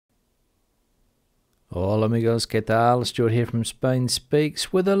Hola amigos, ¿qué tal? Stuart here from Spain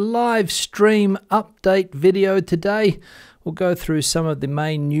Speaks with a live stream update video today. We'll go through some of the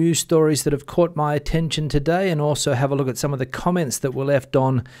main news stories that have caught my attention today and also have a look at some of the comments that were left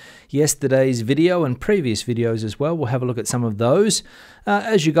on yesterday's video and previous videos as well. We'll have a look at some of those.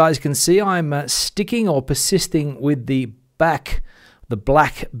 As you guys can see, I'm sticking or persisting with the black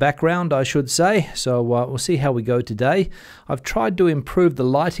background, I should say. So we'll see how we go today. I've tried to improve the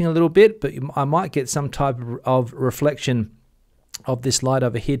lighting a little bit, but I might get some type of reflection of this light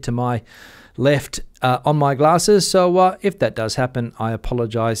over here to my left on my glasses. So if that does happen, I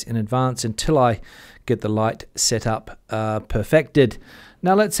apologize in advance until I get the light set up perfected.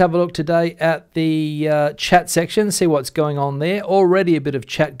 Now let's have a look today at the chat section, see what's going on there. Already a bit of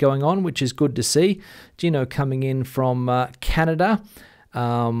chat going on, which is good to see. Gino coming in from Canada,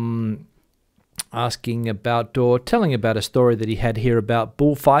 asking about or telling about a story that he had here about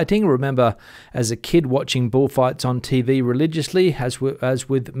bullfighting. Remember, as a kid watching bullfights on TV religiously, as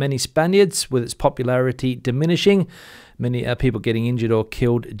with many Spaniards, with its popularity diminishing, many people getting injured or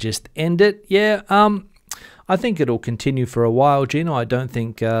killed just end it. Yeah, I think it'll continue for a while, Gino. I don't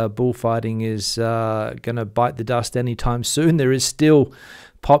think bullfighting is going to bite the dust anytime soon. There is still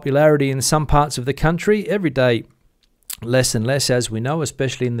popularity in some parts of the country. Every day, less and less, as we know,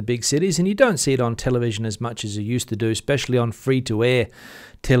 especially in the big cities. And you don't see it on television as much as you used to do, especially on free-to-air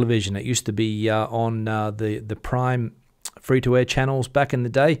television. It used to be on the prime free-to-air channels back in the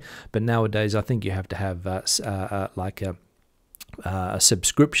day. But nowadays, I think you have to have like a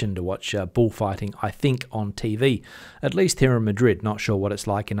subscription to watch bullfighting, I think, on TV, at least here in Madrid. Not sure what it's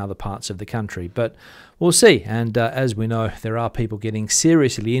like in other parts of the country, but we'll see. And as we know, there are people getting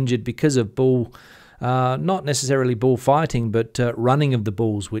seriously injured because of not necessarily bullfighting, but running of the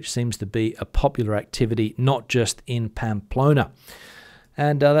bulls, which seems to be a popular activity, not just in Pamplona.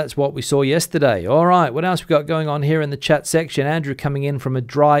 And that's what we saw yesterday. All right, what else we got going on here in the chat section? Andrew coming in from a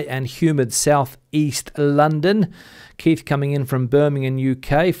dry and humid southeast London. Keith coming in from Birmingham,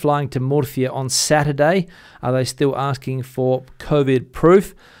 UK, flying to Murcia on Saturday. Are they still asking for COVID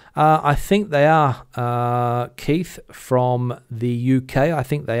proof? I think they are, Keith, from the UK. I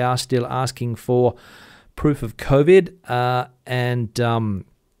think they are still asking for proof of COVID and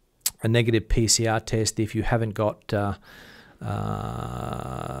a negative PCR test if you haven't got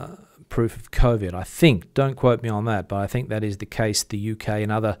proof of COVID, I think. Don't quote me on that, but I think that is the case. The UK and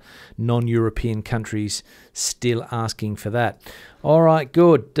other non-European countries still asking for that. All right,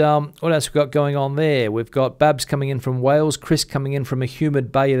 good. What else we got going on there? We've got Babs coming in from Wales, Chris coming in from a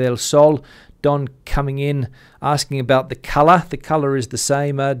humid Valle del Sol, Don coming in asking about the colour. The colour is the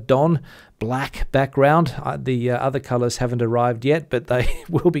same, Don. Black background. The other colours haven't arrived yet, but they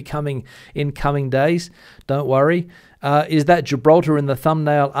will be coming in coming days. Don't worry. Is that Gibraltar in the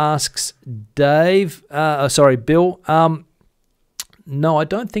thumbnail? Asks Dave. Bill. No, I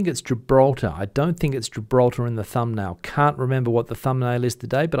don't think it's Gibraltar. I don't think it's Gibraltar in the thumbnail. Can't remember what the thumbnail is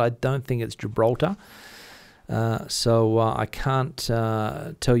today, but I don't think it's Gibraltar. So I can't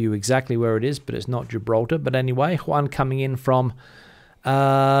tell you exactly where it is, but it's not Gibraltar. But anyway, Juan coming in from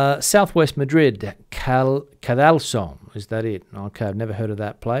Southwest Madrid, Cadalso. Is that it? Okay, I've never heard of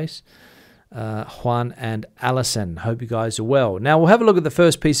that place. Juan and Alison, hope you guys are well. Now we'll have a look at the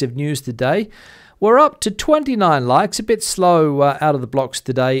first piece of news today. We're up to 29 likes, a bit slow out of the blocks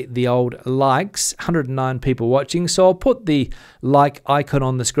today, the old likes, 109 people watching. So I'll put the like icon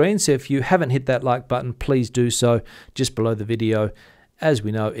on the screen. So if you haven't hit that like button, please do so just below the video. As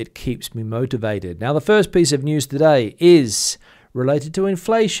we know, it keeps me motivated. Now the first piece of news today is related to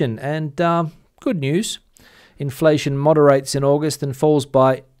inflation, and good news. Inflation moderates in August and falls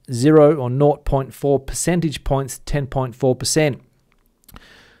by 0.4 percentage points, 10.4%.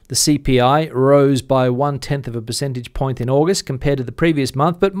 The CPI rose by 0.1 of a percentage point in August compared to the previous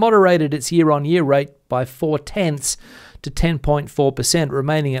month, but moderated its year-on-year rate by 0.4 to 10.4%,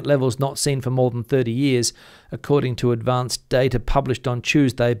 remaining at levels not seen for more than 30 years, according to advanced data published on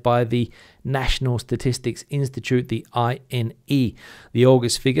Tuesday by the National Statistics Institute, the INE. The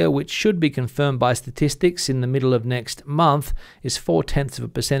August figure, which should be confirmed by statistics in the middle of next month, is 0.4 of a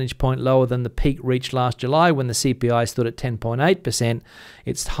percentage point lower than the peak reached last July when the CPI stood at 10.8%,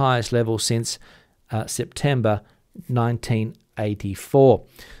 its highest level since September 1984.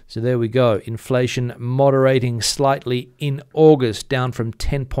 So there we go. Inflation moderating slightly in August, down from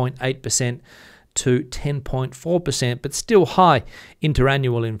 10.8% to 10.4%, but still high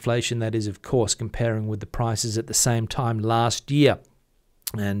interannual inflation. That is, of course, comparing with the prices at the same time last year.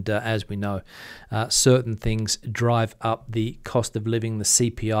 And as we know, certain things drive up the cost of living, the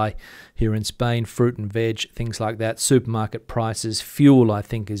CPI here in Spain, fruit and veg, things like that, supermarket prices, fuel, I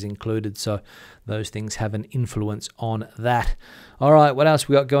think, is included. So those things have an influence on that. All right, what else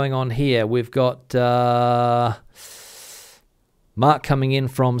we got going on here? We've got Mark coming in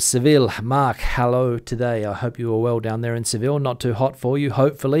from Seville. Mark, hello today. I hope you are well down there in Seville. Not too hot for you,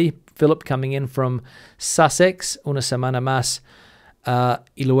 hopefully. Philip coming in from Sussex. Una semana más.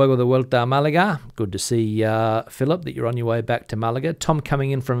 Y luego de vuelta a Málaga. Good to see, Philip, that you're on your way back to Malaga. Tom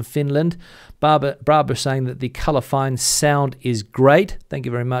coming in from Finland. Barbara saying that the colour fine sound is great. Thank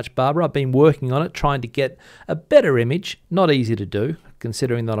you very much, Barbara. I've been working on it, trying to get a better image. Not easy to do,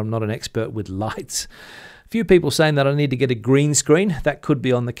 considering that I'm not an expert with lights. A few people saying that I need to get a green screen. That could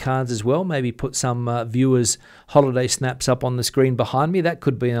be on the cards as well. Maybe put some viewers' holiday snaps up on the screen behind me. That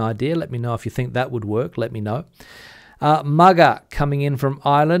could be an idea. Let me know if you think that would work. Let me know. Maga coming in from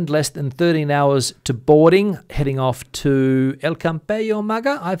Ireland, less than 13 hours to boarding, heading off to El Campello,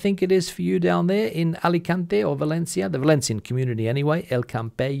 Maga, I think it is for you down there in Alicante or Valencia, the Valencian community anyway, El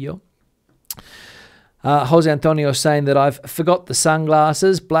Campello. Jose Antonio saying that I've forgot the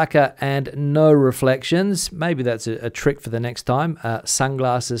sunglasses, blacker and no reflections. Maybe that's a trick for the next time.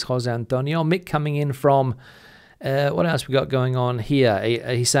 Sunglasses, Jose Antonio. Mick coming in from, what else we got going on here?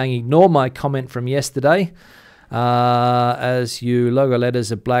 He's saying ignore my comment from yesterday. As you logo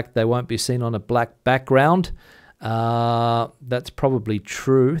letters are black, they won't be seen on a black background. That's probably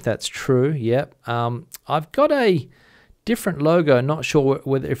true. That's true. Yep. I've got a different logo. Not sure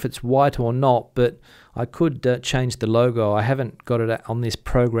whether if it's white or not, but I could change the logo. I haven't got it on this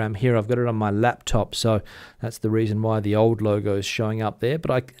program here. I've got it on my laptop, so that's the reason why the old logo is showing up there.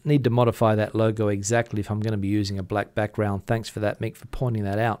 But I need to modify that logo exactly if I'm going to be using a black background. Thanks for that, Mick, for pointing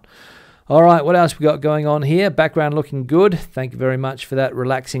that out. All right, what else we got going on here? Background looking good. Thank you very much for that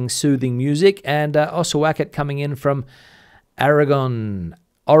relaxing, soothing music. And Osawakat coming in from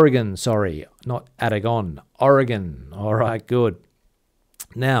Oregon, sorry, not Aragon, Oregon. All right, good.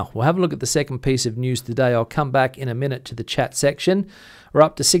 Now, we'll have a look at the second piece of news today. I'll come back in a minute to the chat section. We're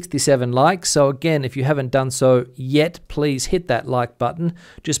up to 67 likes. So again, if you haven't done so yet, please hit that like button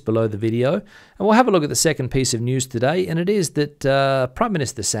just below the video. And we'll have a look at the second piece of news today. And it is that Prime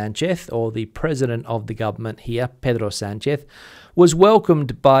Minister Sanchez, or the president of the government here, Pedro Sanchez, was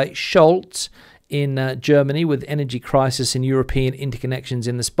welcomed by Scholz in Germany with energy crisis and European interconnections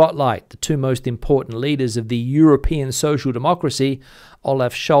in the spotlight. The two most important leaders of the European social democracy,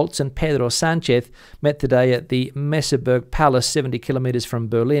 Olaf Scholz and Pedro Sanchez, met today at the Messeburg Palace, 70 kilometers from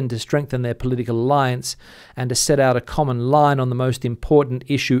Berlin, to strengthen their political alliance and to set out a common line on the most important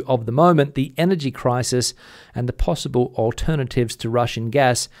issue of the moment, the energy crisis and the possible alternatives to Russian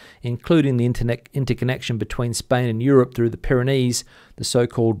gas, including the interconnection between Spain and Europe through the Pyrenees, the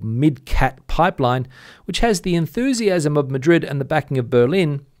so-called MidCat pipeline, which has the enthusiasm of Madrid and the backing of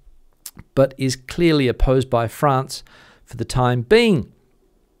Berlin, but is clearly opposed by France for the time being.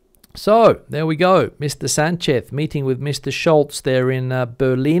 So, there we go. Mr. Sanchez meeting with Mr. Scholz there in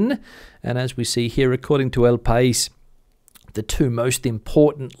Berlin. And as we see here, according to El País, the two most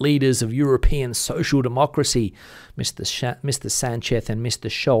important leaders of European social democracy, Mr. Sanchez and Mr.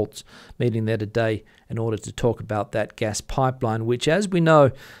 Scholz, meeting there today in order to talk about that gas pipeline, which, as we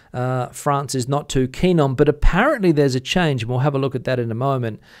know, France is not too keen on. But apparently there's a change, and we'll have a look at that in a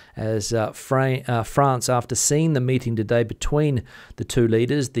moment, as France, after seeing the meeting today between the two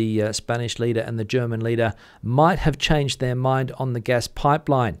leaders, the Spanish leader and the German leader, might have changed their mind on the gas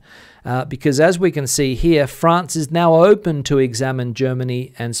pipeline. Because as we can see here, France is now open to examine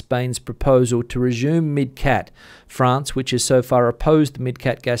Germany and Spain's proposal to resume MidCat. France, which has so far opposed the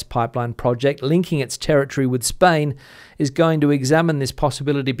MidCat gas pipeline project linking its territory with Spain, is going to examine this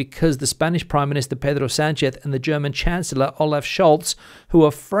possibility because the Spanish Prime Minister Pedro Sanchez and the German Chancellor Olaf Scholz, who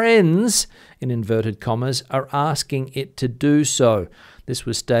are friends, in inverted commas, are asking it to do so. This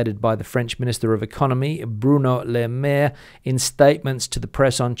was stated by the French Minister of Economy, Bruno Le Maire, in statements to the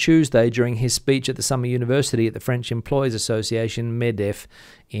press on Tuesday during his speech at the Summer University at the French Employees Association, MEDEF,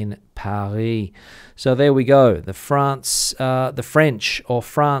 in Paris. So there we go. The French, or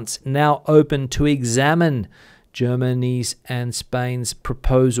France, now open to examine Germany's and Spain's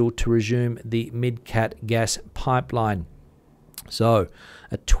proposal to resume the MidCat gas pipeline. So,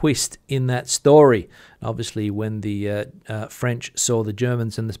 a twist in that story. Obviously, when the French saw the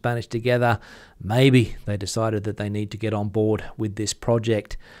Germans and the Spanish together, maybe they decided that they need to get on board with this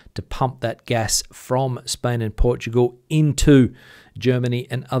project to pump that gas from Spain and Portugal into Germany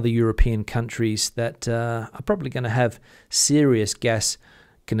and other European countries that are probably going to have serious gas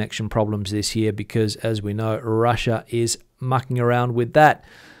connection problems this year because, as we know, Russia is mucking around with that.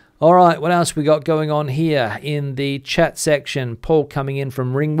 All right, what else we got going on here in the chat section? Paul coming in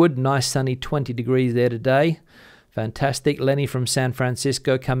from Ringwood. Nice sunny 20 degrees there today. Fantastic. Lenny from San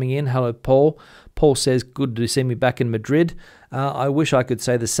Francisco coming in. Hello, Paul. Paul says, good to see me back in Madrid. I wish I could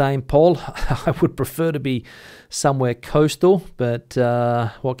say the same, Paul. I would prefer to be somewhere coastal, but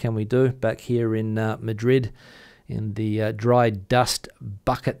what can we do? Back here in Madrid, in the dry dust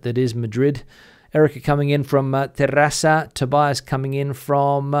bucket that is Madrid. Erica coming in from Terrassa. Tobias coming in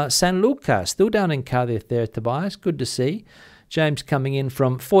from San Lucas. Still down in Cádiz there, Tobias. Good to see. James coming in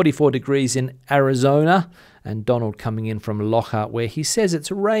from 44 degrees in Arizona. And Donald coming in from Loja, where he says it's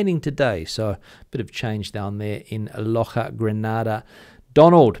raining today. So a bit of change down there in Loja, Granada.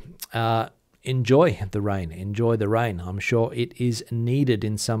 Donald, enjoy the rain. Enjoy the rain. I'm sure it is needed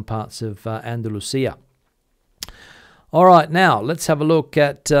in some parts of Andalusia. All right, now let's have a look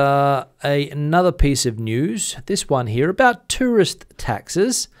at another piece of news. This one here about tourist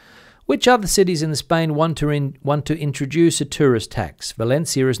taxes. Which other cities in Spain want to introduce a tourist tax?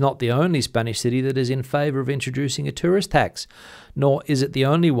 Valencia is not the only Spanish city that is in favour of introducing a tourist tax, nor is it the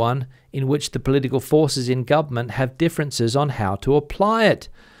only one in which the political forces in government have differences on how to apply it.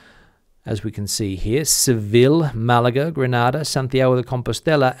 As we can see here, Seville, Malaga, Granada, Santiago de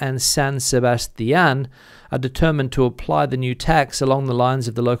Compostela and San Sebastián are determined to apply the new tax along the lines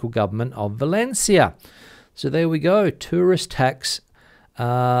of the local government of Valencia. So there we go, tourist tax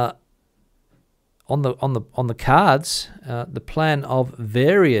on the cards. The plan of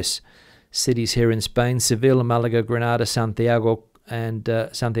various cities here in Spain: Seville, Malaga, Granada, Santiago and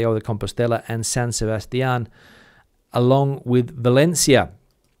Santiago de Compostela and San Sebastián, along with Valencia.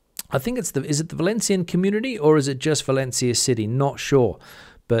 I think is it the Valencian community or is it just Valencia city? Not sure,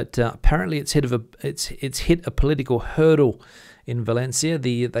 but apparently it's hit a political hurdle in Valencia.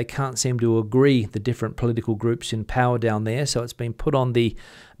 They can't seem to agree, the different political groups in power down there, so it's been put on the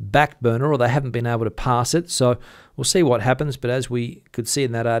back burner, or they haven't been able to pass it. So we'll see what happens. But as we could see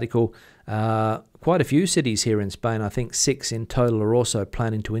in that article, quite a few cities here in Spain, I think 6 in total, are also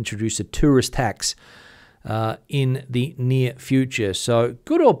planning to introduce a tourist tax in the near future. So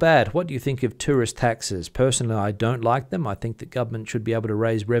good or bad, what do you think of tourist taxes? Personally, I don't like them. I think that government should be able to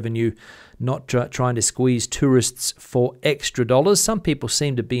raise revenue, not trying to squeeze tourists for extra dollars. Some people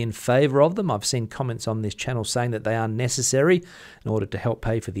seem to be in favour of them. I've seen comments on this channel saying that they are necessary in order to help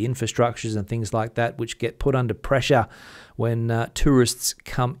pay for the infrastructures and things like that, which get put under pressure when tourists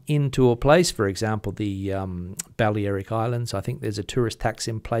come into a place. For example, the Balearic Islands, I think there's a tourist tax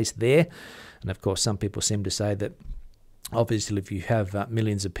in place there. And of course, some people seem to say that obviously if you have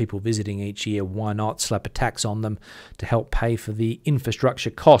millions of people visiting each year, why not slap a tax on them to help pay for the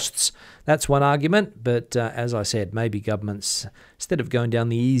infrastructure costs? That's one argument. But as I said, maybe governments, instead of going down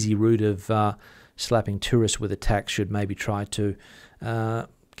the easy route of slapping tourists with a tax, should maybe try to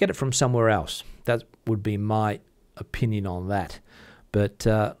get it from somewhere else. That would be my opinion on that. But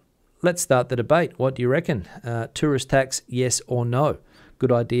let's start the debate. What do you reckon? Tourist tax, yes or no?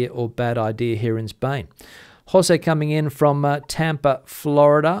 Good idea or bad idea here in Spain? Jose coming in from Tampa,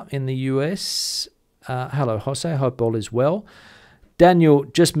 Florida in the US. Hello, Jose. Hope all is well. Daniel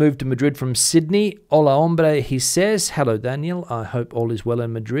just moved to Madrid from Sydney. Hola, hombre, he says. Hello, Daniel. I hope all is well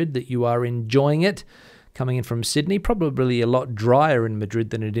in Madrid, that you are enjoying it. Coming in from Sydney. Probably a lot drier in Madrid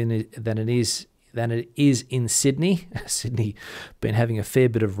than it is in Sydney. Sydney been having a fair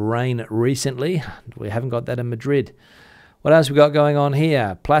bit of rain recently. We haven't got that in Madrid. What else we got going on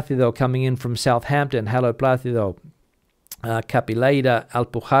here? Plácido coming in from Southampton. Hello, Plácido. Capileda,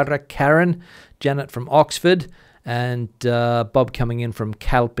 Alpujarra, Karen, Janet from Oxford, and Bob coming in from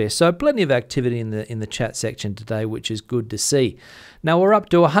Calpe. So plenty of activity in the chat section today, which is good to see. Now we're up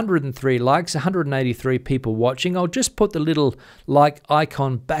to 103 likes, 183 people watching. I'll just put the little like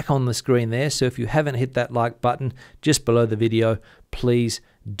icon back on the screen there. So if you haven't hit that like button just below the video, please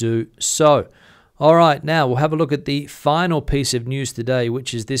do so. All right, now we'll have a look at the final piece of news today,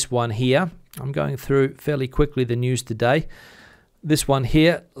 which is this one here. I'm going through fairly quickly the news today. This one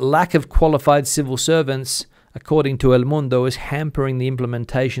here: lack of qualified civil servants, according to El Mundo, is hampering the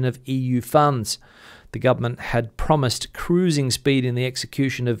implementation of EU funds. The government had promised cruising speed in the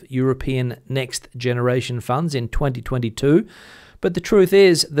execution of European Next Generation funds in 2022, but the truth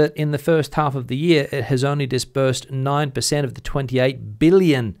is that in the first half of the year, it has only disbursed 9% of the 28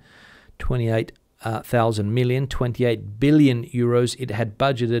 billion euros it had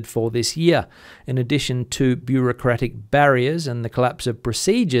budgeted for this year. In addition to bureaucratic barriers and the collapse of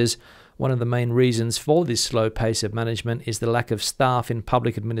procedures, one of the main reasons for this slow pace of management is the lack of staff in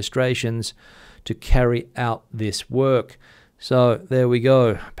public administrations to carry out this work. So there we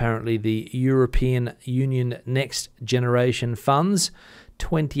go. Apparently the European Union Next Generation funds,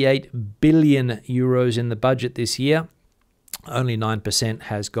 28 billion euros in the budget this year. Only 9%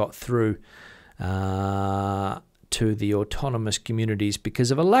 has got through to the autonomous communities because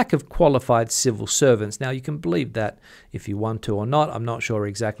of a lack of qualified civil servants. Now, you can believe that if you want to or not. I'm not sure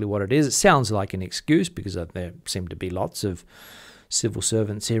exactly what it is. It sounds like an excuse because there seem to be lots of civil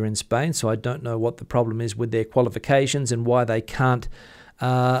servants here in Spain, so I don't know what the problem is with their qualifications and why they can't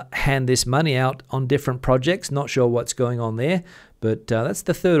hand this money out on different projects. Not sure what's going on there, but that's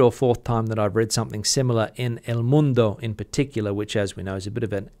the third or fourth time that I've read something similar in El Mundo in particular, which, as we know, is a bit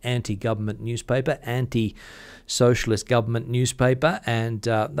of an anti-government newspaper, anti-socialist government newspaper, and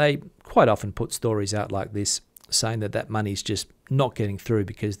they quite often put stories out like this saying that money's just not getting through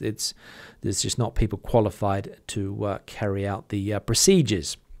because there's just not people qualified to carry out the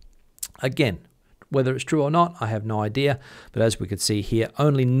procedures. Again, whether it's true or not, I have no idea. But as we could see here,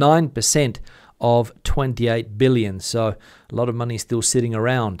 only 9% of 28 billion. So a lot of money still sitting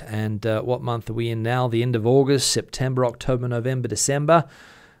around. And what month are we in now? The end of August, September, October, November, December.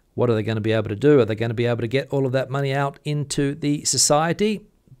 What are they going to be able to do? Are they going to be able to get all of that money out into the society?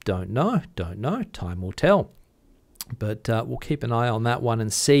 Don't know. Time will tell. But we'll keep an eye on that one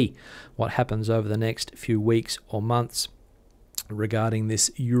and see what happens over the next few weeks or months regarding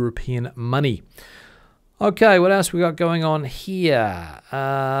this European money. Okay, what else we got going on here?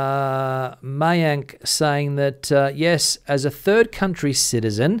 Mayank saying that, yes, as a third country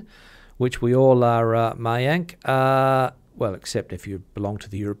citizen, which we all are, Mayank, well, except if you belong to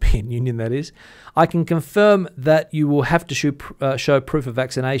the European Union, that is, I can confirm that you will have to show proof of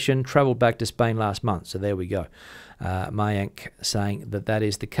vaccination, travelled back to Spain last month. So there we go. Mayank saying that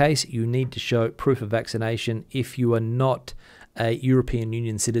is the case. You need to show proof of vaccination if you are not a European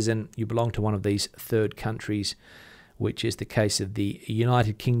Union citizen. You belong to one of these third countries, which is the case of the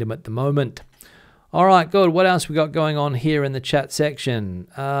United Kingdom at the moment. All right, good. What else we got going on here in the chat section?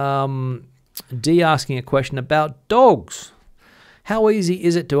 D asking a question about dogs. How easy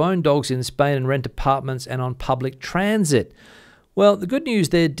is it to own dogs in Spain and rent apartments and on public transit? Well, the good news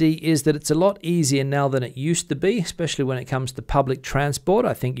there, D, is that it's a lot easier now than it used to be, especially when it comes to public transport.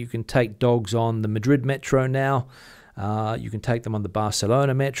 I think you can take dogs on the Madrid Metro now. You can take them on the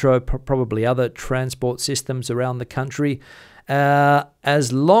Barcelona Metro, probably other transport systems around the country.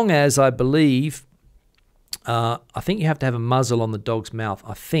 As long as, I believe, I think you have to have a muzzle on the dog's mouth,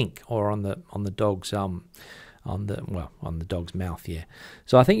 I think, or on the dog's on the dog's mouth, yeah.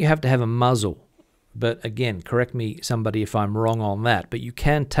 So I think you have to have a muzzle. But again, correct me somebody if I'm wrong on that. But you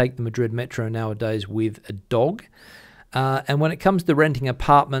can take the Madrid Metro nowadays with a dog. And when it comes to renting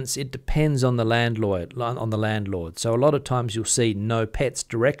apartments, it depends on the landlord. So a lot of times you'll see no pets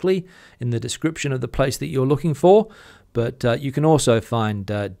directly in the description of the place that you're looking for. But you can also find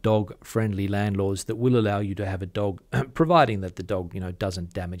dog-friendly landlords that will allow you to have a dog, providing that the dog,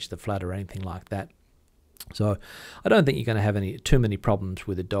 doesn't damage the flat or anything like that. So I don't think you're going to have too many problems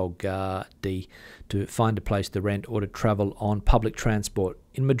with a dog, D, to find a place to rent or to travel on public transport.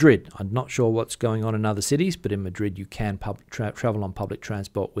 In Madrid, I'm not sure what's going on in other cities, but in Madrid you can travel on public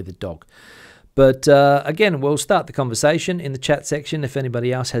transport with a dog. But again, we'll start the conversation in the chat section. If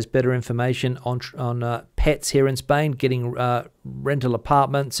anybody else has better information on pets here in Spain, getting rental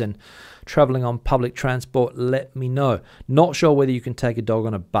apartments and traveling on public transport, let me know. Not sure whether you can take a dog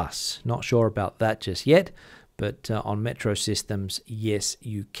on a bus. Not sure about that just yet. But on metro systems, yes,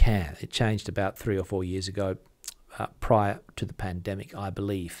 you can. It changed about 3 or 4 years ago, prior to the pandemic, I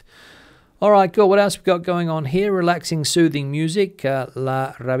believe. All right, cool. What else we got going on here? Relaxing, soothing music.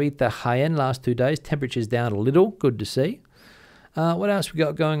 La Rabita Jaén, last 2 days. Temperatures down a little. Good to see. What else we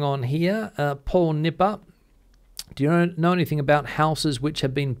got going on here? Paul Nipper. Do you know anything about houses which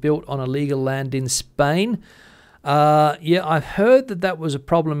have been built on illegal land in Spain? Yeah, I've heard that was a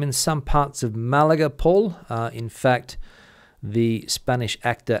problem in some parts of Malaga, Paul. In fact, the Spanish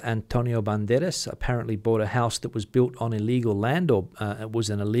actor Antonio Banderas apparently bought a house that was built on illegal land, or it was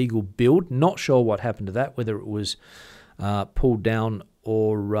an illegal build. Not sure what happened to that, whether it was pulled down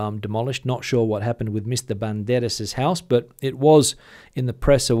or demolished. Not sure what happened with Mr. Banderas' house, but it was in the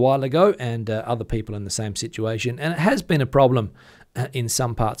press a while ago, and other people in the same situation. And it has been a problem in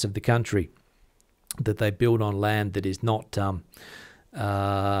some parts of the country that they build on land that is not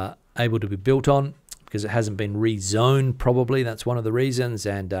able to be built on, because it hasn't been rezoned, probably. That's one of the reasons.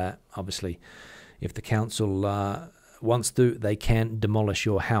 And obviously, if the council wants to, they can demolish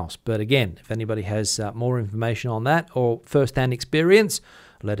your house. But again, if anybody has more information on that or first-hand experience,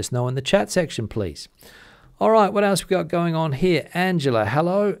 let us know in the chat section, please. All right, what else we got going on here? Angela,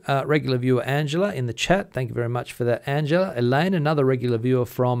 hello. Regular viewer Angela in the chat. Thank you very much for that, Angela. Elaine, another regular viewer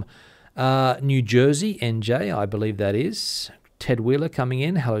from New Jersey, NJ, I believe that is. Ted Wheeler coming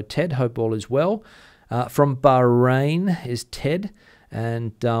in. Hello, Ted. Hope all is well. From Bahrain is Ted.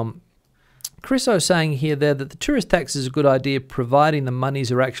 And Chris O saying here there that the tourist tax is a good idea providing the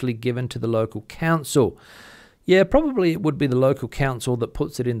monies are actually given to the local council. Yeah, probably it would be the local council that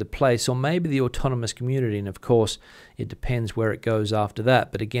puts it into place, or maybe the autonomous community, and of course it depends where it goes after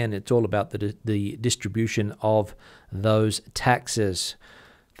that. But again, it's all about the distribution of those taxes.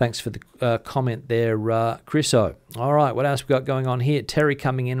 Thanks for the comment there, Chriso. All right, what else we got going on here? Terry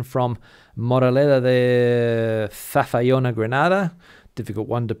coming in from Moraleda de Fafayona, Granada. Difficult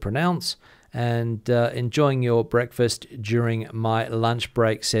one to pronounce. And enjoying your breakfast during my lunch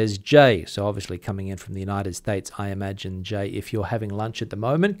break, says Jay. So obviously coming in from the United States, I imagine, Jay, if you're having lunch at the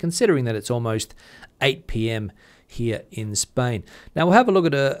moment, considering that it's almost 8 p.m. here in Spain. Now we'll have a look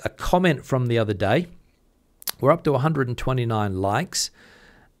at a comment from the other day. We're up to 129 likes.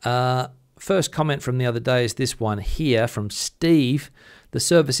 First comment from the other day is this one here from Steve. The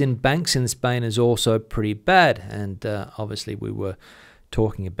service in banks in Spain is also pretty bad. And obviously we were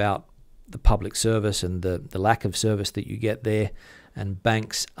talking about the public service and the lack of service that you get there, and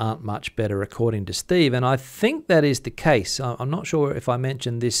banks aren't much better according to Steve, and I think that is the case. I'm not sure if I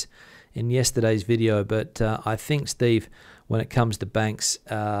mentioned this in yesterday's video, but I think, Steve, when it comes to banks,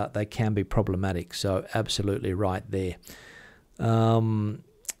 they can be problematic, so absolutely right there.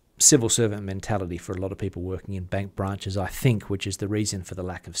 Civil servant mentality for a lot of people working in bank branches, I think, which is the reason for the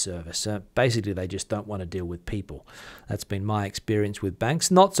lack of service. Basically, they just don't want to deal with people. That's been my experience with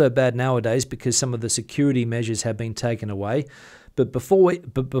banks. Not so bad nowadays because some of the security measures have been taken away. But before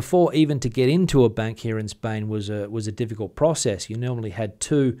even to get into a bank here in Spain was a difficult process. You normally had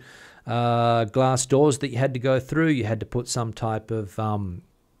two glass doors that you had to go through. You had to put some type of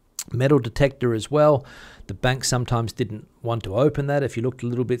metal detector as well. The bank sometimes didn't want to open that if you looked a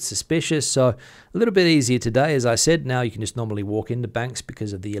little bit suspicious. So a little bit easier today, as I said. Now you can just normally walk into banks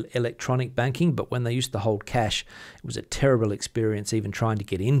because of the electronic banking. But when they used to hold cash, it was a terrible experience even trying to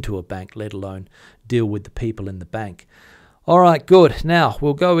get into a bank, let alone deal with the people in the bank. All right, good. Now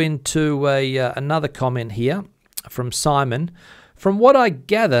we'll go into another comment here from Simon. From what I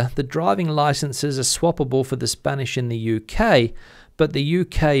gather, the driving licenses are swappable for the Spanish in the UK, but the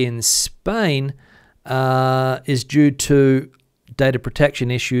UK in Spain is due to data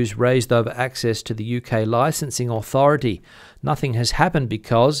protection issues raised over access to the UK licensing authority. Nothing has happened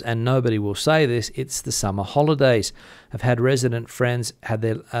because, and nobody will say this, it's the summer holidays. I've had resident friends had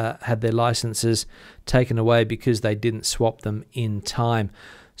their licenses taken away because they didn't swap them in time.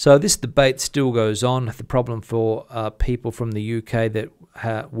 So this debate still goes on. The problem for people from the UK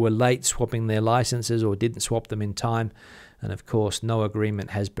that were late swapping their licenses or didn't swap them in time. And of course, no agreement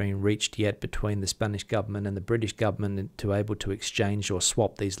has been reached yet between the Spanish government and the British government to able to exchange or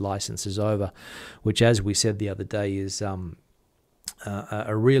swap these licenses over, which, as we said the other day, is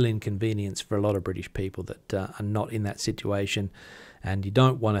a real inconvenience for a lot of British people that are not in that situation. And you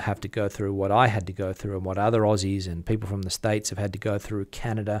don't want to have to go through what I had to go through and what other Aussies and people from the States have had to go through,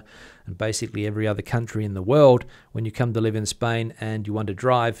 Canada and basically every other country in the world. When you come to live in Spain and you want to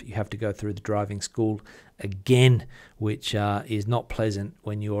drive, you have to go through the driving school again, which is not pleasant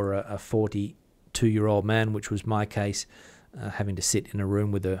when you're a 42-year-old man, which was my case, having to sit in a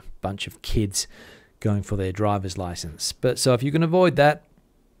room with a bunch of kids going for their driver's license. But so if you can avoid that,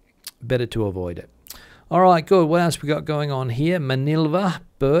 better to avoid it. All right, good. What else we got going on here? Manilva,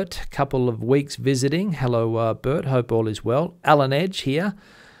 Bert, couple of weeks visiting. Hello, Bert. Hope all is well. Alan Edge here.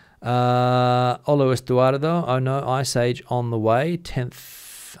 Olo Estuardo. Oh no, Ice Age on the way.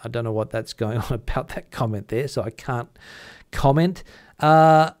 10th. I don't know what that's going on about that comment there, so I can't comment.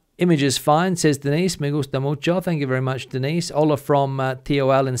 Image is fine, says Denise. Me gusta mucho. Thank you very much, Denise. Ola from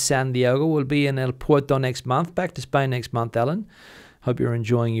TOL in San Diego. Will be in El Puerto next month. Back to Spain next month, Alan. Hope you're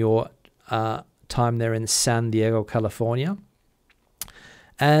enjoying your time there in San Diego, California.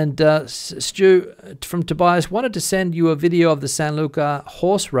 And Stu from Tobias wanted to send you a video of the San Luca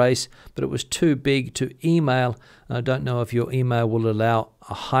horse race, but it was too big to email. I don't know if your email will allow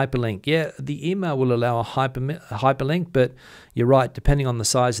a hyperlink. Yeah, the email will allow a hyperlink, but you're right, depending on the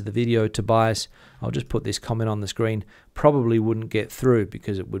size of the video, Tobias, I'll just put this comment on the screen, probably wouldn't get through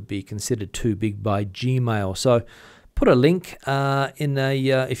because it would be considered too big by Gmail. So put a link in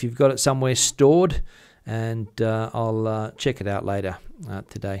if you've got it somewhere stored, and I'll check it out later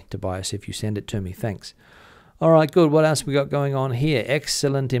today, Tobias, if you send it to me. Thanks. All right, good. What else we got going on here?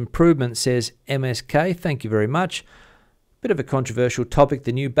 Excellent improvement, says MSK. Thank you very much. Bit of a controversial topic,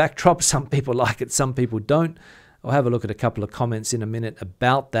 the new backdrop. Some people like it, some people don't. I'll have a look at a couple of comments in a minute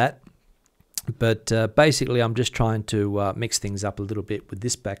about that. But basically, I'm just trying to mix things up a little bit with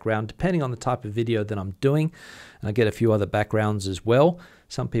this background, depending on the type of video that I'm doing. And I get a few other backgrounds as well.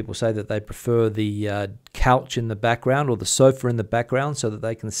 Some people say that they prefer the couch in the background or the sofa in the background so that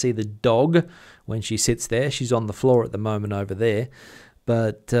they can see the dog when she sits there. She's on the floor at the moment over there.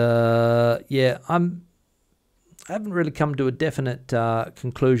 But yeah, I haven't really come to a definite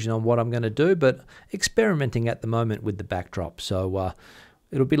conclusion on what I'm going to do, but experimenting at the moment with the backdrop. So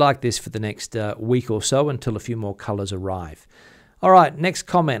it'll be like this for the next week or so until a few more colors arrive. All right, next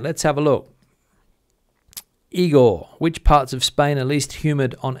comment. Let's have a look. Igor, which parts of Spain are least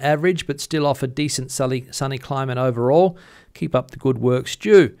humid on average but still offer decent sunny climate overall? Keep up the good work,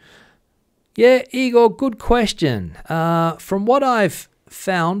 Stu. Yeah, Igor, good question. From what I've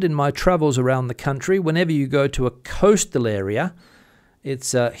found in my travels around the country, whenever you go to a coastal area,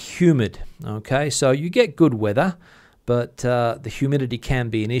 it's humid. Okay, so you get good weather, but the humidity can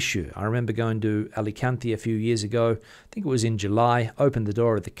be an issue. I remember going to Alicante a few years ago. I think it was in July. Opened the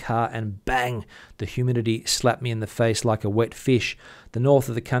door of the car and bang, the humidity slapped me in the face like a wet fish. The north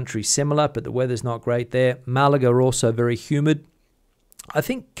of the country similar, but the weather's not great there. Malaga also very humid. I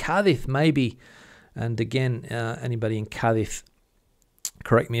think Cádiz maybe, and again, anybody in Cádiz,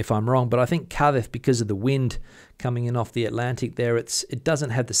 correct me if I'm wrong, but I think Cádiz, because of the wind coming in off the Atlantic there, it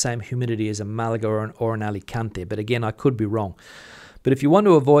doesn't have the same humidity as a Malaga or an Alicante. But again, I could be wrong. But if you want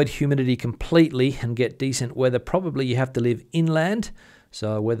to avoid humidity completely and get decent weather, probably you have to live inland.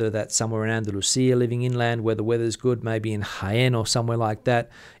 So whether that's somewhere in Andalusia, living inland where the weather's good, maybe in Jaén or somewhere like that.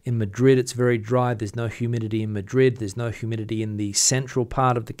 In Madrid, it's very dry. There's no humidity in Madrid. There's no humidity in the central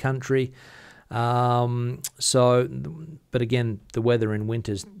part of the country. But again, the weather in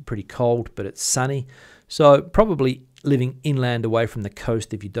winter is pretty cold, but it's sunny. So probably living inland away from the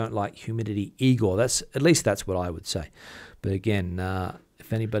coast if you don't like humidity, Igor. At least that's what I would say. But again,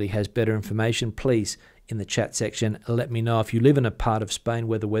 if anybody has better information, please, in the chat section, let me know. If you live in a part of Spain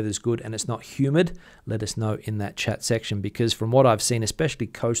where the weather's good and it's not humid, let us know in that chat section, because from what I've seen, especially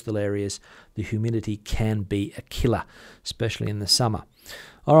coastal areas, the humidity can be a killer, especially in the summer.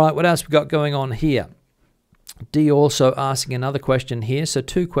 All right, what else we got going on here? D also asking another question here. So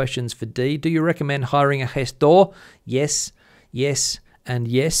 2 questions for D. Do you recommend hiring a gestor? Yes, yes, and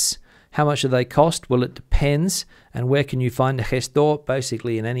yes. How much do they cost? Well, it depends. And where can you find a gestor?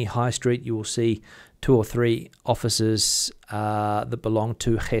 Basically, in any high street, you will see 2 or 3 offices that belong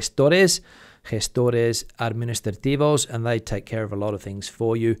to gestores administrativos, and they take care of a lot of things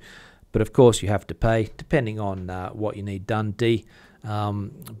for you. But of course, you have to pay, depending on what you need done, D.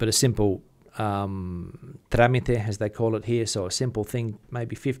 But a simple trámite, as they call it here, so a simple thing,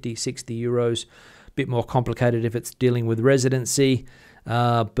 maybe 50, 60 euros, a bit more complicated if it's dealing with residency,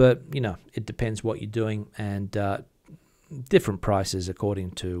 but, you know, it depends what you're doing, and different prices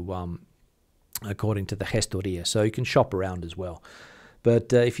according to the gestoria, so you can shop around as well.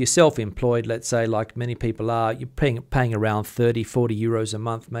 But if you're self-employed, let's say, like many people are, you're paying around 30, 40 euros a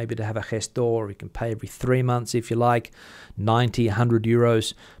month maybe to have a gestor, or you can pay every 3 months if you like, 90, 100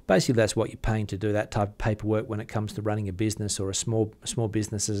 euros. Basically, that's what you're paying to do that type of paperwork when it comes to running a business or a small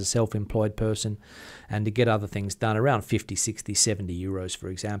business as a self-employed person, and to get other things done, around 50, 60, 70 euros, for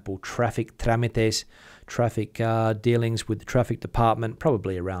example. Traffic trámites, traffic dealings with the traffic department,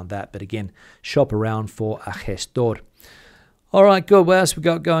 probably around that. But again, shop around for a gestor. All right, good. What else we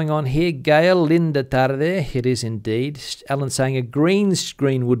got going on here? Gail, linda tarde. It is indeed. Alan saying a green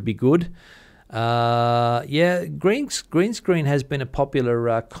screen would be good. Yeah, green screen has been a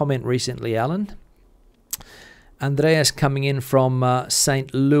popular comment recently, Alan. Andreas coming in from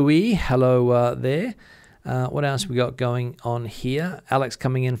St. Louis. Hello there. What else we got going on here? Alex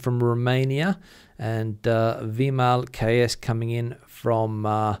coming in from Romania, and Vimal KS coming in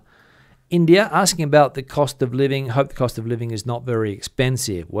from India, asking about the cost of living. Hope the cost of living is not very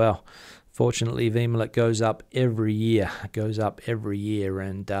expensive. Well, fortunately, Vimal, it goes up every year. It goes up every year,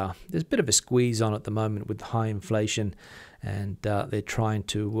 and there's a bit of a squeeze on at the moment with high inflation, and they're trying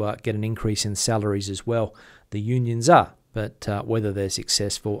to get an increase in salaries as well. The unions are, but whether they're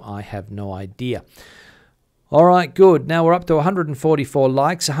successful, I have no idea. All right, good. Now we're up to 144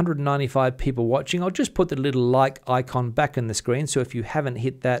 likes, 195 people watching. I'll just put the little like icon back on the screen, so if you haven't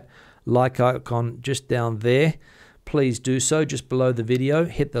hit that like icon just down there, please do so, just below the video.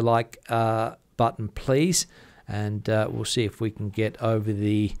 Hit the like button, please, and we'll see if we can get over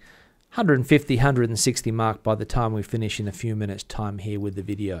the 150, 160 mark by the time we finish in a few minutes' time here with the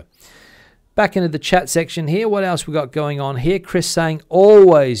video. Back into the chat section here. What else we got going on here? Chris saying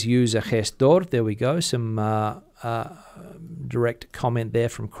always use a gestor. There we go. Some direct comment there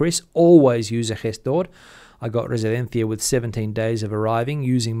from Chris. Always use a gestor. I got residencia with 17 days of arriving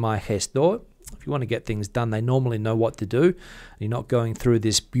using my gestor. If you want to get things done, they normally know what to do. You're not going through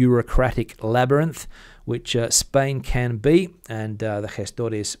this bureaucratic labyrinth, which Spain can be, and the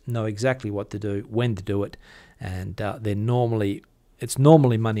gestores know exactly what to do, when to do it, and it's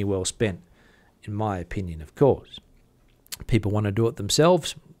normally money well spent, in my opinion, of course. People want to do it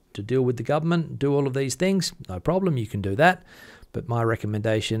themselves, to deal with the government, do all of these things, no problem, you can do that. But my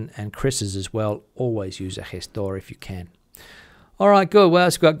recommendation, and Chris's as well, always use a gestor if you can. All right, good. What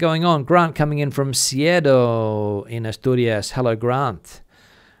else we got going on? Grant coming in from Siedo in Asturias. Hello, Grant.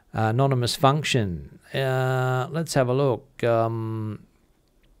 Anonymous function. Let's have a look. Asking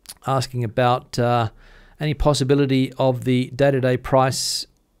about any possibility of the day-to-day price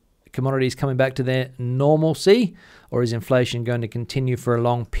commodities coming back to their normalcy, or is inflation going to continue for a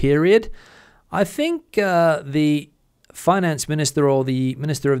long period? I think the finance minister, or the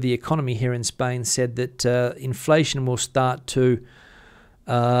minister of the economy here in Spain, said that inflation will start to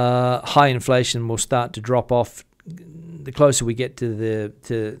high inflation will start to drop off the closer we get to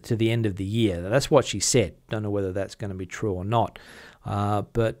the end of the year. That's what she said. Don't know whether that's going to be true or not.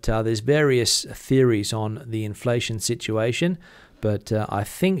 But there's various theories on the inflation situation. But I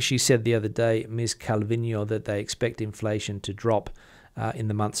think she said the other day, Ms. Calviño, that they expect inflation to drop in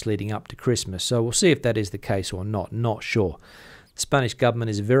the months leading up to Christmas. So we'll see if that is the case or not. Not sure. The Spanish government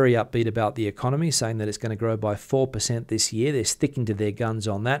is very upbeat about the economy, saying that it's going to grow by 4% this year. They're sticking to their guns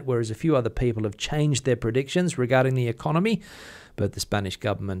on that, whereas a few other people have changed their predictions regarding the economy. But the Spanish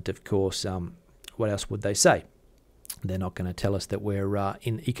government, of course, what else would they say? They're not going to tell us that we're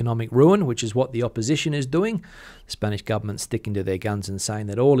in economic ruin, which is what the opposition is doing. The Spanish government sticking to their guns and saying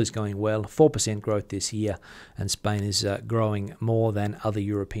that all is going well, 4% growth this year, and Spain is growing more than other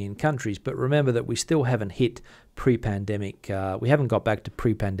European countries. But remember that we still haven't hit pre-pandemic. We haven't got back to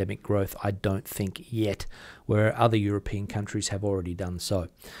pre-pandemic growth, I don't think, yet, where other European countries have already done so.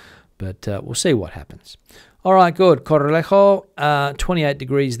 But we'll see what happens. All right, good. Corralejo, 28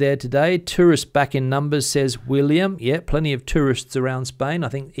 degrees there today. Tourists back in numbers, says William. Yeah, plenty of tourists around Spain. I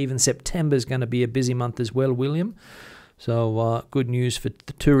think even September is going to be a busy month as well, William. So good news for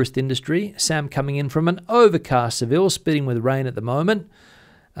the tourist industry. Sam coming in from an overcast Seville, spitting with rain at the moment.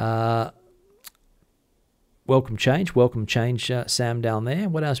 Welcome change, Sam down there.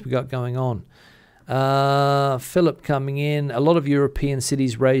 What else we got going on? Philip coming in. A lot of European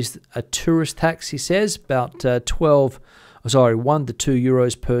cities raised a tourist tax, he says, about 1 to 2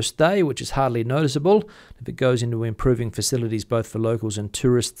 euros per stay, which is hardly noticeable. If it goes into improving facilities both for locals and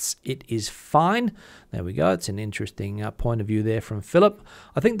tourists, it is fine. There we go. It's an interesting point of view there from Philip.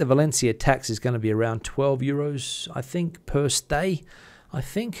 I think the Valencia tax is going to be around 12 euros, I think, per stay. I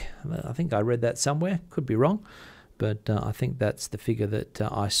think I read that somewhere. Could be wrong, but I think that's the figure that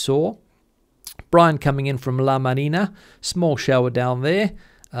I saw. Brian coming in from La Marina. Small shower down there.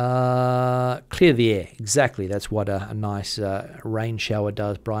 Clear the air. Exactly. That's what a nice rain shower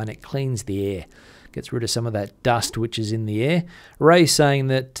does, Brian. It cleans the air. Gets rid of some of that dust which is in the air. Ray saying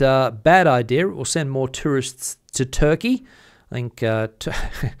that bad idea. It will send more tourists to Turkey. I think,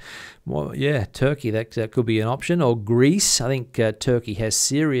 well, yeah, Turkey, that could be an option. Or Greece. I think Turkey has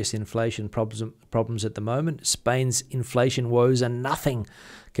serious inflation problems at the moment. Spain's inflation woes are nothing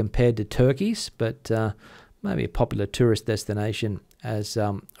compared to Turkey's, but maybe a popular tourist destination, as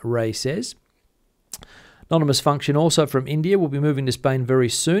Ray says. Anonymous function also from India. We'll be moving to Spain very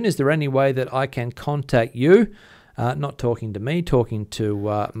soon. Is there any way that I can contact you? Not talking to me, talking to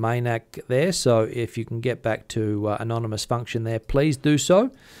Maynak there. So if you can get back to anonymous function there, please do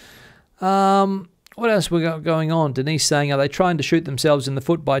so. What else we got going on? Denise saying, are they trying to shoot themselves in the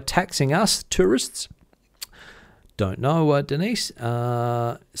foot by taxing us, tourists? Don't know, Denise.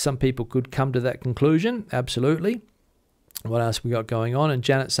 Some people could come to that conclusion. Absolutely. What else we got going on? And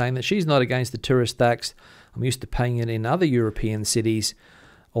Janet saying that she's not against the tourist tax. I'm used to paying it in other European cities.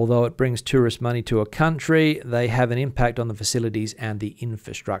 Although it brings tourist money to a country, they have an impact on the facilities and the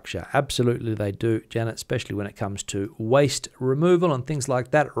infrastructure. Absolutely they do, Janet, especially when it comes to waste removal and things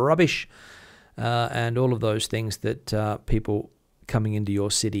like that, rubbish, and all of those things that people coming into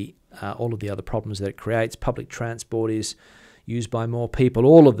your city, all of the other problems that it creates. Public transport is used by more people,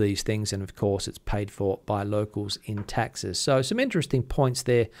 all of these things, and of course it's paid for by locals in taxes. So some interesting points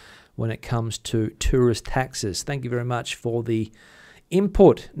there when it comes to tourist taxes. Thank you very much for the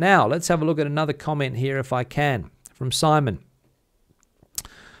input. Now, let's have a look at another comment here if I can, from Simon.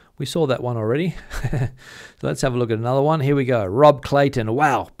 We saw that one already. So let's have a look at another one. Here we go. Rob Clayton.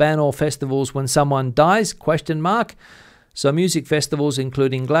 Wow. Ban all festivals when someone dies? Question mark. So music festivals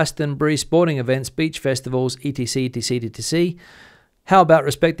including Glastonbury, sporting events, beach festivals, etc, etc, etc. How about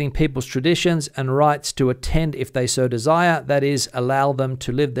respecting people's traditions and rights to attend if they so desire? That is, allow them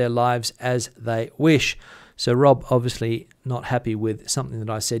to live their lives as they wish. So Rob obviously not happy with something that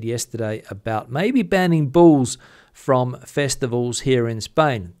I said yesterday about maybe banning bulls from festivals here in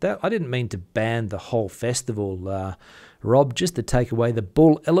Spain. I didn't mean to ban the whole festival, Rob, just to take away the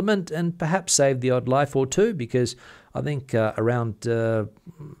bull element and perhaps save the odd life or two, because I think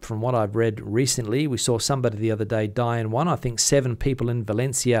from what I've read recently, we saw somebody the other day die in one. I think 7 people in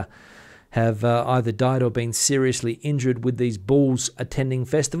Valencia have either died or been seriously injured with these bulls attending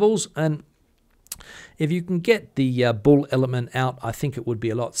festivals. And if you can get the bull element out, I think it would be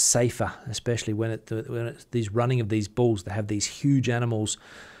a lot safer, especially when it's these running of these bulls. They have these huge animals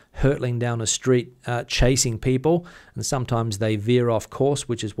hurtling down a street, chasing people, and sometimes they veer off course,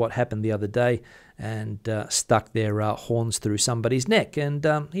 which is what happened the other day, and stuck their horns through somebody's neck, and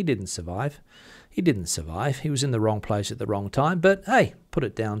he didn't survive. He didn't survive. He was in the wrong place at the wrong time, but hey, put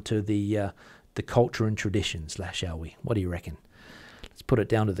it down to the culture and traditions, shall we? What do you reckon? Let's put it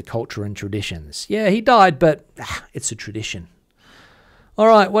down to the culture and traditions. Yeah, he died, but it's a tradition. All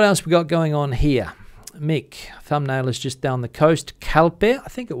right, what else we got going on here? Mick, thumbnail is just down the coast. Calpe, I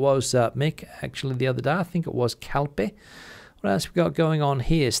think it was Mick, actually, the other day. I think it was Calpe. What else we got going on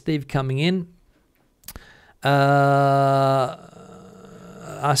here? Steve coming in.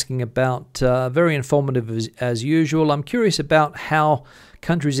 Asking about, very informative as usual. I'm curious about how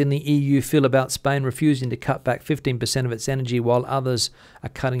countries in the EU feel about Spain refusing to cut back 15% of its energy while others are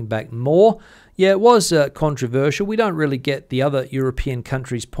cutting back more. Yeah, it was controversial. We don't really get the other European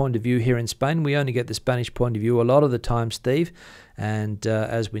countries' point of view here in Spain. We only get the Spanish point of view a lot of the time, Steve. And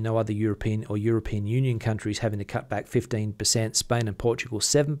as we know, other European Union countries having to cut back 15%, Spain and Portugal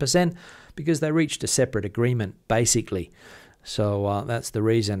 7%, because they reached a separate agreement, basically. So that's the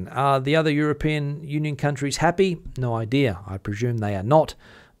reason. Are the other European Union countries happy? No idea. I presume they are not.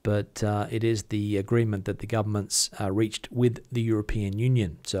 But it is the agreement that the governments reached with the European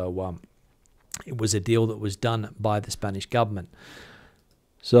Union. So it was a deal that was done by the Spanish government.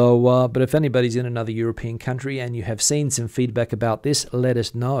 So, but if anybody's in another European country and you have seen some feedback about this, let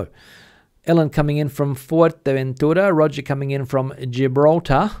us know. Ellen coming in from Fuerteventura. Roger coming in from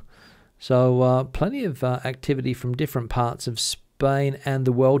Gibraltar. So plenty of activity from different parts of Spain and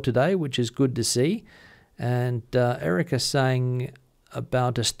the world today, which is good to see. And Erica saying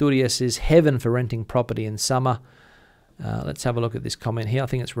about Asturias is heaven for renting property in summer. Let's have a look at this comment here. I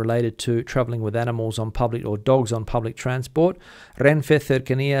think it's related to travelling with animals on public or dogs on public transport. Renfe,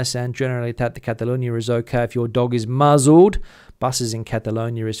 Cercanías and Generalitat de Catalunya is okay if your dog is muzzled. Buses in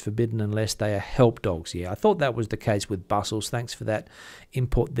Catalonia is forbidden unless they are help dogs. Yeah, I thought that was the case with buses. Thanks for that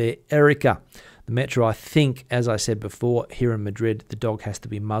input there, Erica. The Metro, I think, as I said before, here in Madrid, the dog has to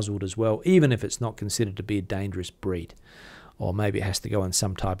be muzzled as well, even if it's not considered to be a dangerous breed. Or maybe it has to go in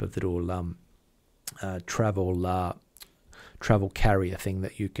some type of little travel carrier thing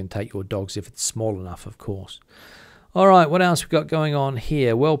that you can take your dogs if it's small enough, of course. All right, what else we got going on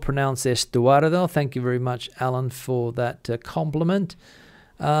here? Well pronounced Estuardo. Thank you very much, Alan, for that compliment.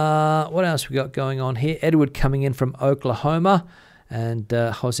 What else we got going on here? Edward coming in from Oklahoma. And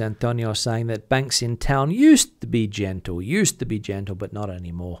Jose Antonio saying that banks in town used to be gentle, but not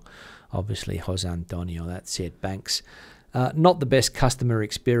anymore. Obviously, Jose Antonio, that's it. Banks, not the best customer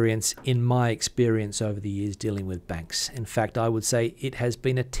experience in my experience over the years dealing with banks. In fact, I would say it has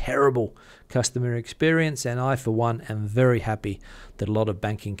been a terrible customer experience, and I, for one, am very happy that a lot of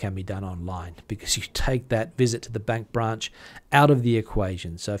banking can be done online, because you take that visit to the bank branch out of the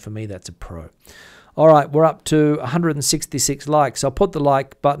equation. So for me, that's a pro. All right, we're up to 166 likes. I'll put the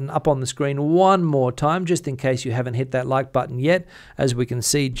like button up on the screen one more time, just in case you haven't hit that like button yet. As we can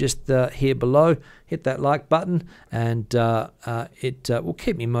see just here below, hit that like button, and it will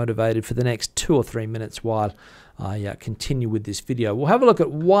keep me motivated for the next 2 or 3 minutes while I continue with this video. We'll have a look at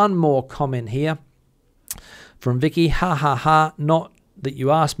one more comment here from Vicky. Ha ha ha, not that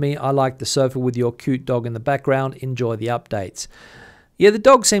you asked me. I like the sofa with your cute dog in the background. Enjoy the updates. Yeah, the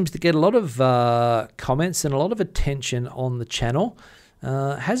dog seems to get a lot of comments and a lot of attention on the channel.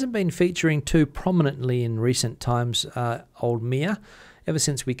 Hasn't been featuring too prominently in recent times, old Mia. Ever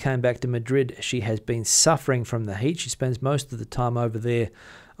since we came back to Madrid, she has been suffering from the heat. She spends most of the time over there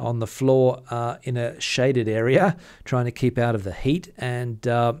on the floor in a shaded area, trying to keep out of the heat. And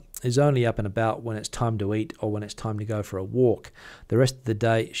is only up and about when it's time to eat or when it's time to go for a walk. The rest of the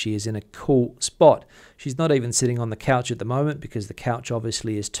day, she is in a cool spot. She's not even sitting on the couch at the moment because the couch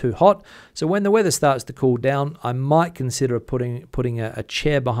obviously is too hot. So when the weather starts to cool down, I might consider putting a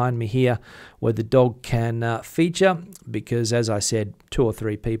chair behind me here where the dog can feature, because as I said, 2 or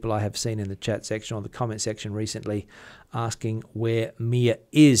 3 people I have seen in the chat section or the comment section recently asking where Mia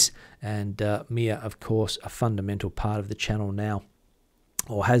is. And Mia, of course, a fundamental part of the channel now,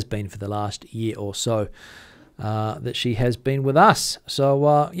 or has been for the last year or so, that she has been with us.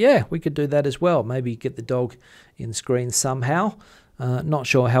 So yeah, we could do that as well. Maybe get the dog in screen somehow. Not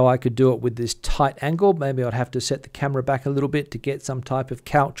sure how I could do it with this tight angle. Maybe I'd have to set the camera back a little bit to get some type of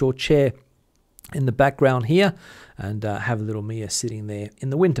couch or chair in the background here, and have a little Mia sitting there in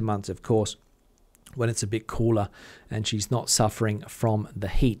the winter months, of course, when it's a bit cooler and she's not suffering from the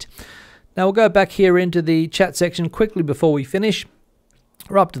heat. Now we'll go back here into the chat section quickly before we finish.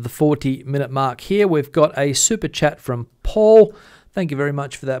 We're up to the 40-minute mark here. We've got a super chat from Paul. Thank you very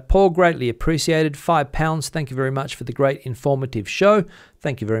much for that, Paul. Greatly appreciated. £5. Thank you very much for the great informative show.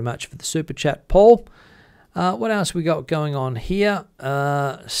 Thank you very much for the super chat, Paul. What else we got going on here?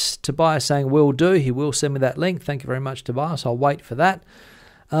 Tobias saying will do. He will send me that link. Thank you very much, Tobias. I'll wait for that.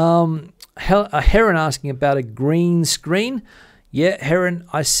 A Heron asking about a green screen. Yeah, Heron,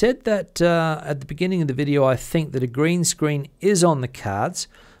 I said that at the beginning of the video, I think that a green screen is on the cards.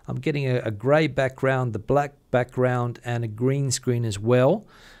 I'm getting a grey background, the black background, and a green screen as well.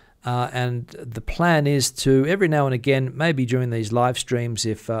 And the plan is to, every now and again, maybe during these live streams,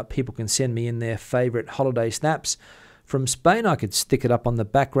 if people can send me in their favourite holiday snaps from Spain, I could stick it up on the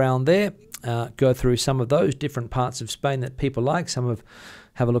background there, go through some of those different parts of Spain that people like.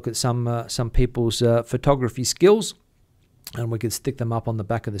 Have a look at some people's photography skills. And we could stick them up on the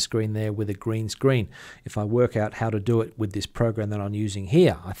back of the screen there with a green screen. If I work out how to do it with this program that I'm using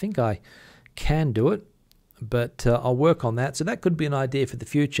here, I think I can do it, but I'll work on that. So that could be an idea for the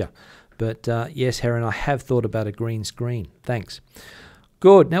future. But yes, Heron, I have thought about a green screen. Thanks.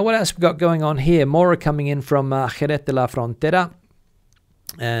 Good. Now, what else we got going on here? More coming in from Jerez de la Frontera.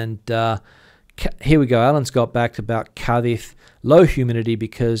 And here we go. Alan's got back about Cádiz. Low humidity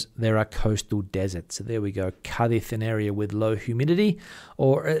because there are coastal deserts. So there we go. Cádiz, an area with low humidity,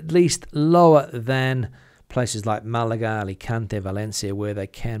 or at least lower than places like Malaga, Alicante, Valencia, where they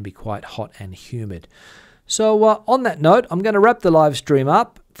can be quite hot and humid. So on that note, I'm going to wrap the live stream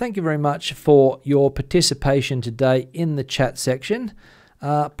up. Thank you very much for your participation today in the chat section.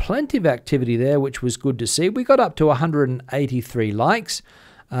 Plenty of activity there, which was good to see. We got up to 183 likes.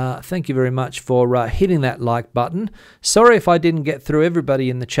 Thank you very much for hitting that like button. Sorry if I didn't get through everybody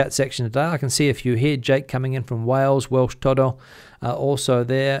in the chat section today. I can see a few here. Jake coming in from Wales, Welsh Todo, also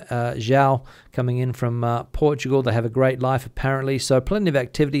there. João coming in from Portugal. They have a great life apparently. So plenty of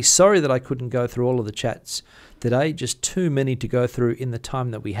activity. Sorry that I couldn't go through all of the chats today. Just too many to go through in the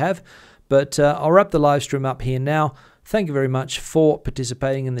time that we have. But I'll wrap the live stream up here now. Thank you very much for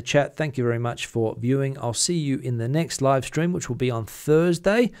participating in the chat. Thank you very much for viewing. I'll see you in the next live stream, which will be on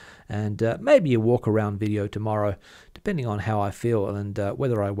Thursday, and maybe a walk around video tomorrow, depending on how I feel and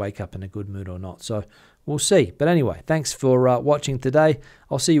whether I wake up in a good mood or not. So we'll see. But anyway, thanks for watching today.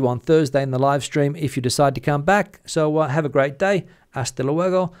 I'll see you on Thursday in the live stream if you decide to come back. So have a great day. Hasta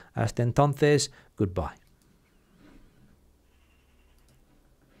luego. Hasta entonces. Goodbye.